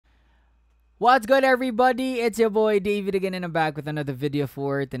What's good, everybody? It's your boy David again, and I'm back with another video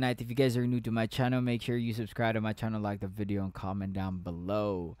for tonight. If you guys are new to my channel, make sure you subscribe to my channel, like the video, and comment down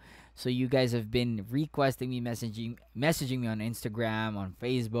below. So you guys have been requesting me, messaging me on Instagram, on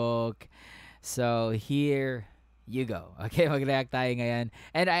Facebook. So here you go. Okay, mag-react tayo ngayon.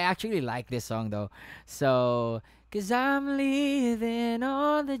 And I actually like this song though. So, 'cause I'm living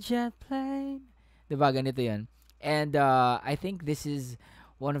on the jet plane. Diba, ganito yan. And I think this is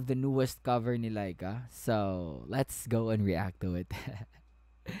one of the newest cover ni LYCA. So, let's go and react to it.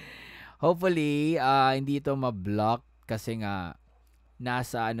 Hopefully, hindi ito ma-block kasi nga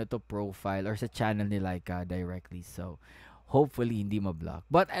nasa ano to profile or sa channel ni LYCA directly. So, hopefully hindi ma-block.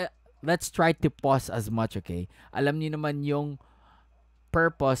 But let's try to pause as much, okay? Alam niyo naman yung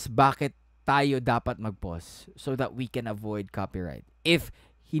purpose bakit tayo dapat mag-pause so that we can avoid copyright. If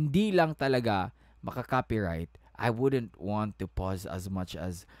hindi lang talaga maka-copyright, I wouldn't want to pause as much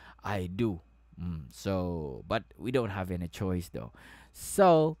as I do. So, but we don't have any choice though.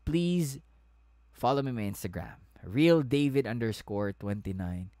 So, please follow me on my Instagram,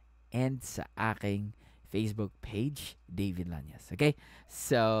 realdavid_29, and sa aking Facebook page, David Lanyas. Okay?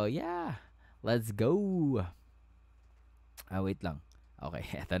 So, yeah. Let's go. Wait lang. Okay,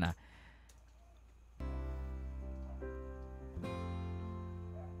 eto na.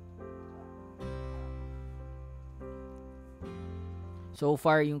 So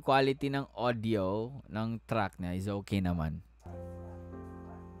far, yung quality ng audio ng track niya is okay naman.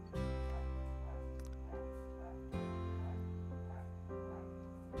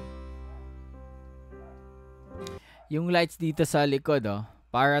 Yung lights dito sa likod,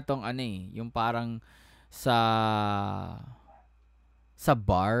 para tong ano yung parang sa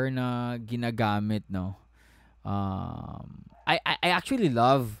bar na ginagamit, no? I actually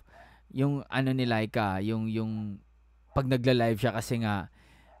love yung ano ni LYCA, yung pag nagla-live siya kasi nga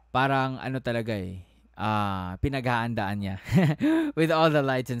parang ano talaga pinaghahandaan niya with all the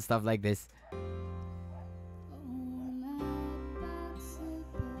lights and stuff like this.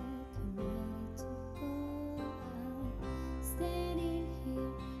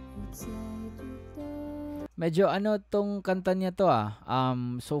 Medyo ano tong kanta niya to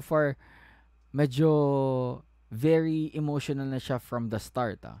so far medyo very emotional na siya from the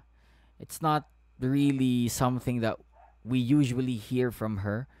start. It's not really something that we usually hear from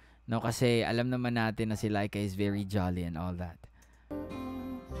her, no, kasi alam naman natin na si LYCA is very jolly and all that.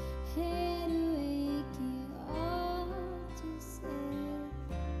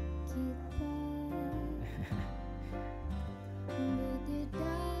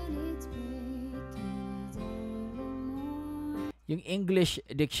 Yung English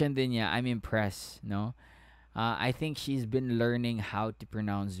diction din niya, I'm impressed, no? I think she's been learning how to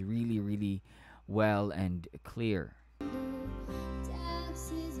pronounce really, really well and clear.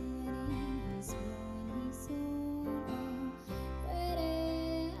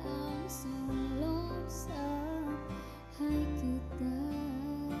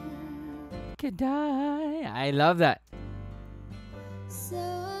 Could die. I love that. So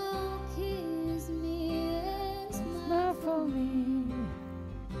kiss me and smile for me.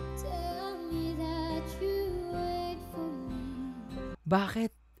 Tell me that you wait for me. Bakit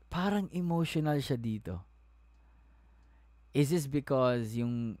parang emotional siya dito? Is this because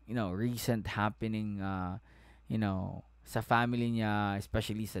yung recent happening sa family niya,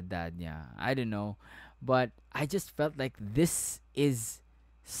 especially sa dad niya? I don't know, but I just felt like this is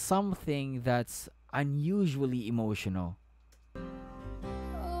something that's unusually emotional.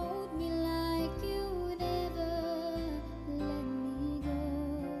 Hold me like you never let me go.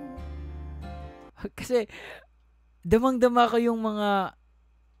 Kasi damang-dama ko yung mga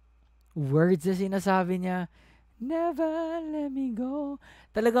words na sinasabi niya. Never let me go.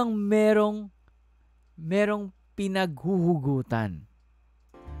 Talagang merong pinaghuhugutan.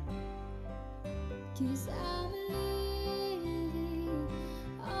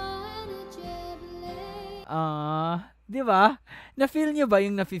 Di ba? Na-feel niyo ba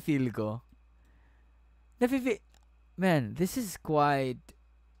yung nafe-feel ko? Man, this is quite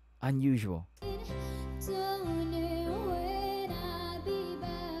unusual.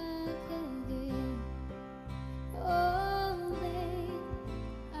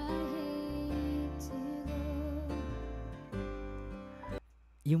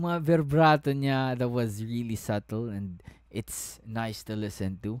 Yung mga vibrato niya, that was really subtle and it's nice to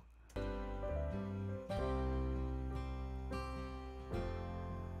listen to.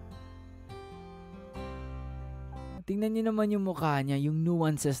 Tingnan niyo naman yung mukha niya, yung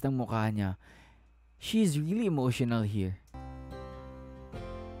nuances ng mukha niya. She's really emotional here.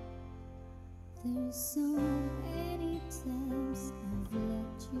 There's so many times I've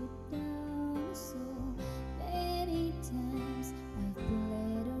let you down.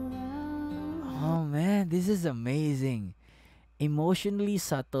 this is amazing. Emotionally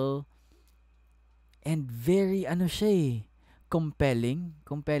subtle and very, siya eh, compelling.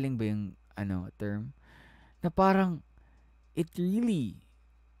 Compelling ba yung, term? Na parang, it really,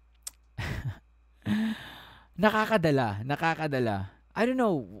 nakakadala. I don't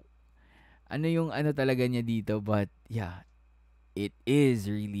know, ano yung talaga niya dito, but yeah, it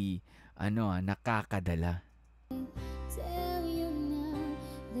is really, nakakadala. Tell you now,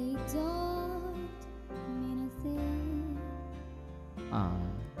 they don't mean a thing.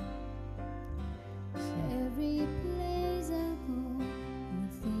 Every place I go, I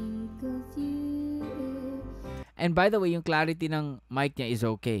think of you. And by the way, yung clarity ng mic niya is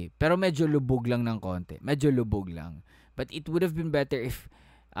okay. Pero medyo lubog lang ng konti. Medyo lubog lang. But it would have been better if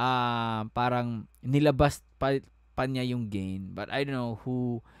parang nilabas pa niya yung gain. But I don't know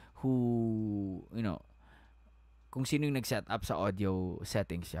who, kung sino yung nag-set up sa audio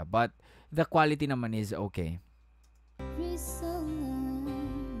settings siya. But the quality naman is okay. Every song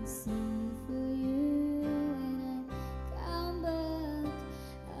I sing for you, when I come back,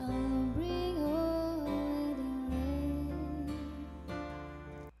 I'll bring your wedding ring.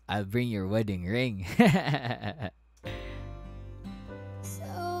 I'll bring your wedding ring. So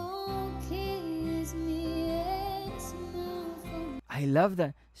kiss me and smile for me. I love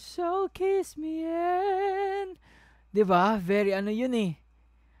that. So kiss me and... Diba? Very yun eh.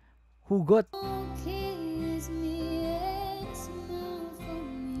 Hugot. So kiss me and smile for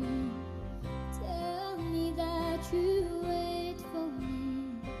me. Tell me that you wait for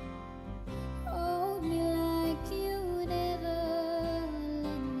me. Hold me like you never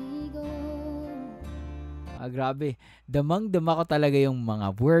let me go. Grabe. Damang-dama ko talaga yung mga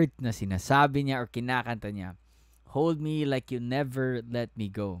words na sinasabi niya or kinakanta niya. Hold me like you never let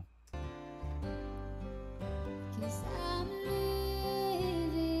me go. 'Cause I'm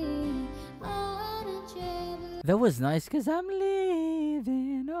living on a travel. That was nice because I'm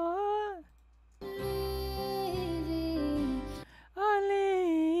living on...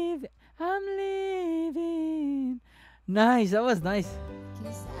 I'm living. Nice. That was nice.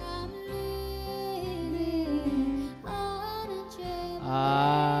 'Cause I'm living on a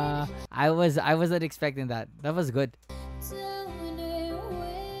travel. I wasn't expecting that. That was good. Tell me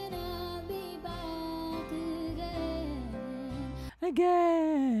when I'll be back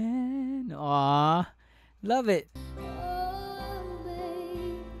Again. Aw. Love it. Oh,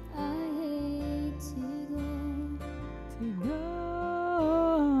 babe, I hate to go. To go.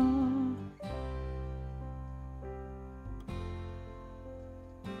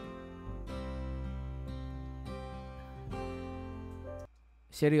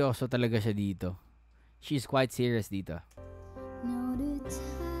 Seryoso talaga siya dito. She's quite serious dito. Now the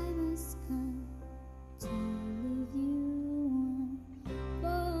time has come to leave you one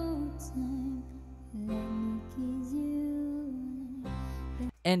more time. Let me kiss you.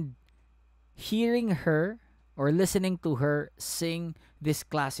 And hearing her or listening to her sing this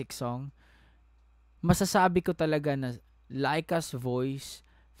classic song, masasabi ko talaga na LYCA's voice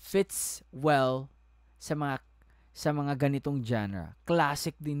fits well sa mga ganitong genre.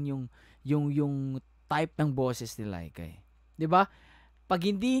 Classic din yung type ng boses ni LYCA eh. 'Di ba? Pag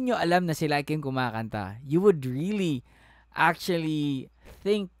hindi nyo alam na si LYCA yung kumakanta, you would really actually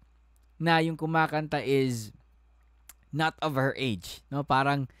think na yung kumakanta is not of her age, no?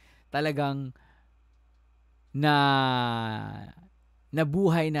 Parang talagang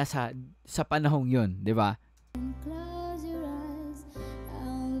nabuhay na sa panahong 'yon, 'di ba? Close your eyes,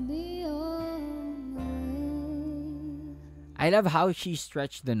 I'll be on the way. I love how she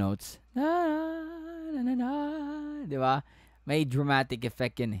stretched the notes. Na, na, na, na, di ba? May dramatic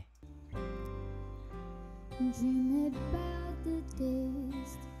effect yun eh. Dream about the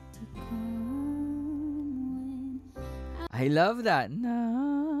days to come when I love that. Na.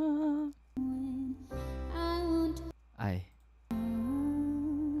 I want Ay.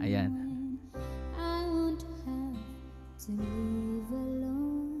 Ayan. I want to have to live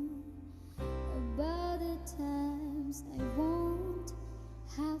alone. About the times I won't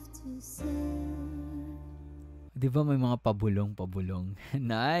have to say. Di ba may mga pabulong-pabulong?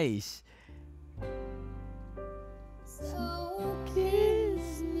 Nice. So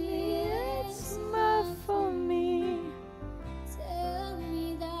kiss me and smile for me. Tell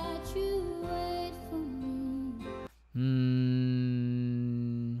me that you wait for me.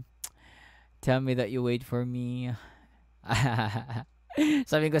 Tell me that you wait for me.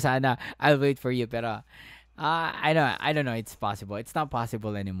 Sabi ko sana, I'll wait for you. Pero, I don't know. It's possible. It's not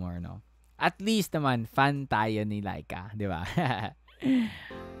possible anymore, no? At least naman, fan tayo ni LYCA. Di ba?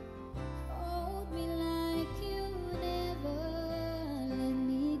 Hold me like you never let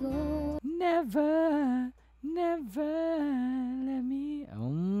me go. Never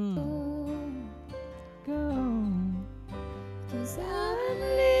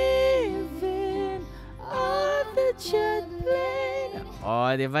living on the jet plane.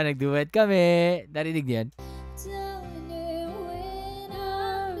 Oh, di ba? Nag-duet kami. Narinig niyo yan? Tell me when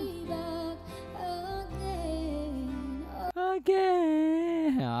I'll be back again.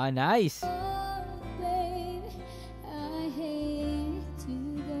 Okay. Ah, nice. Oh, babe, I hate to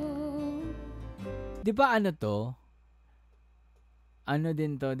go. Di ba ano to? Ano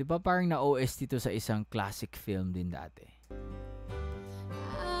din to? Di ba parang na-OST to sa isang classic film din dati?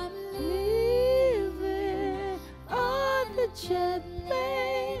 I'm living on the jet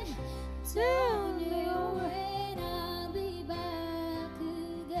plane. Tell me when I'll be back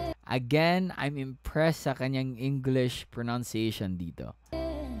again. Again, I'm impressed sa kanyang English pronunciation dito.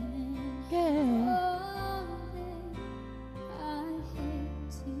 Oh, babe, I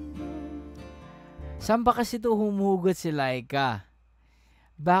hate to go. Saan ba kasi to humuhugot si LYCA?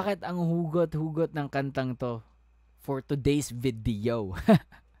 Bakit ang hugot-hugot ng kantang to for today's video?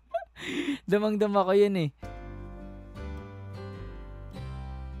 Damang-dama ko yun eh.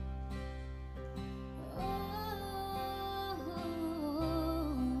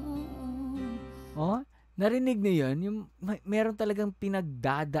 Oh, narinig niyo yun? Yung meron talagang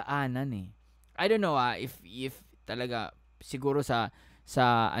pinagdadaanan eh. I don't know if talaga siguro sa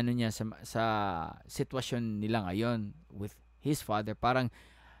ano niya sa sitwasyon nila ngayon with his father, parang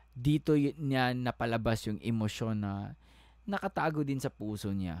dito niya napalabas yung emosyon na nakatago din sa puso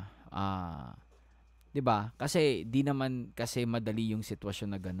niya. 'Di ba? Kasi di naman kasi madali yung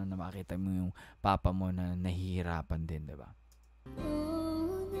sitwasyon na gano'n na makita mo yung papa mo na nahihirapan din, 'di ba?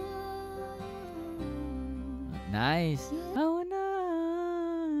 Nice. Oh no.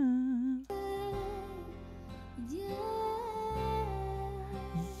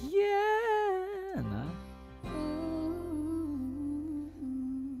 Yeah. Na?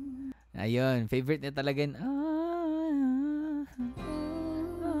 Ayun, favorite niya talaga yun.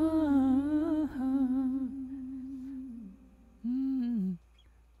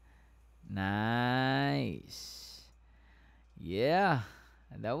 Nice. Yeah,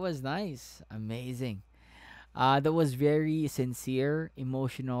 that was nice. Amazing. That was very sincere,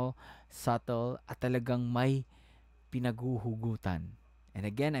 emotional, subtle, at talagang may pinaguhugutan. And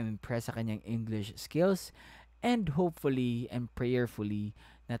again, I'm impressed sa kanyang English skills and hopefully and prayerfully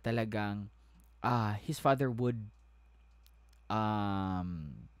na talagang his father would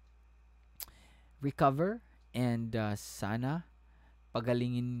recover and sana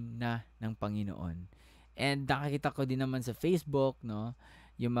pagalingin na ng Panginoon. And nakakita ko din naman sa Facebook, no,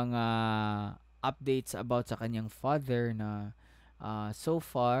 yung mga updates about sa kanyang father na so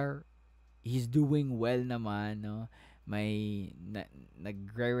far he's doing well naman, no. May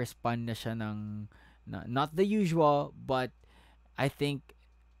nagre-respond na siya ng not the usual, but I think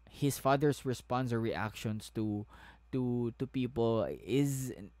his father's response or reactions to people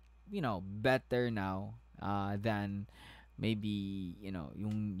is better now than maybe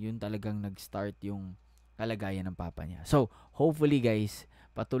yung talagang nag-start yung kalagayan ng papa niya. So hopefully guys,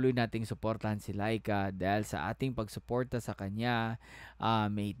 patuloy nating suportahan si LYCA dahil sa ating pagsuporta sa kanya,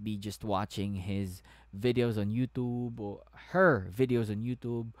 may it be just watching his videos on YouTube or her videos on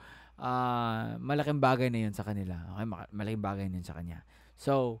YouTube, malaking bagay na yun sa kanila. Okay, malaking bagay na yun sa kanya.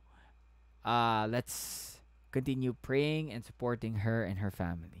 So let's continue praying and supporting her and her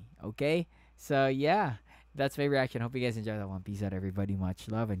family. Okay? So yeah, that's my reaction. Hope you guys enjoyed that one. Peace out everybody. Much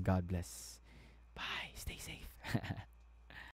love and God bless. Bye. Stay safe.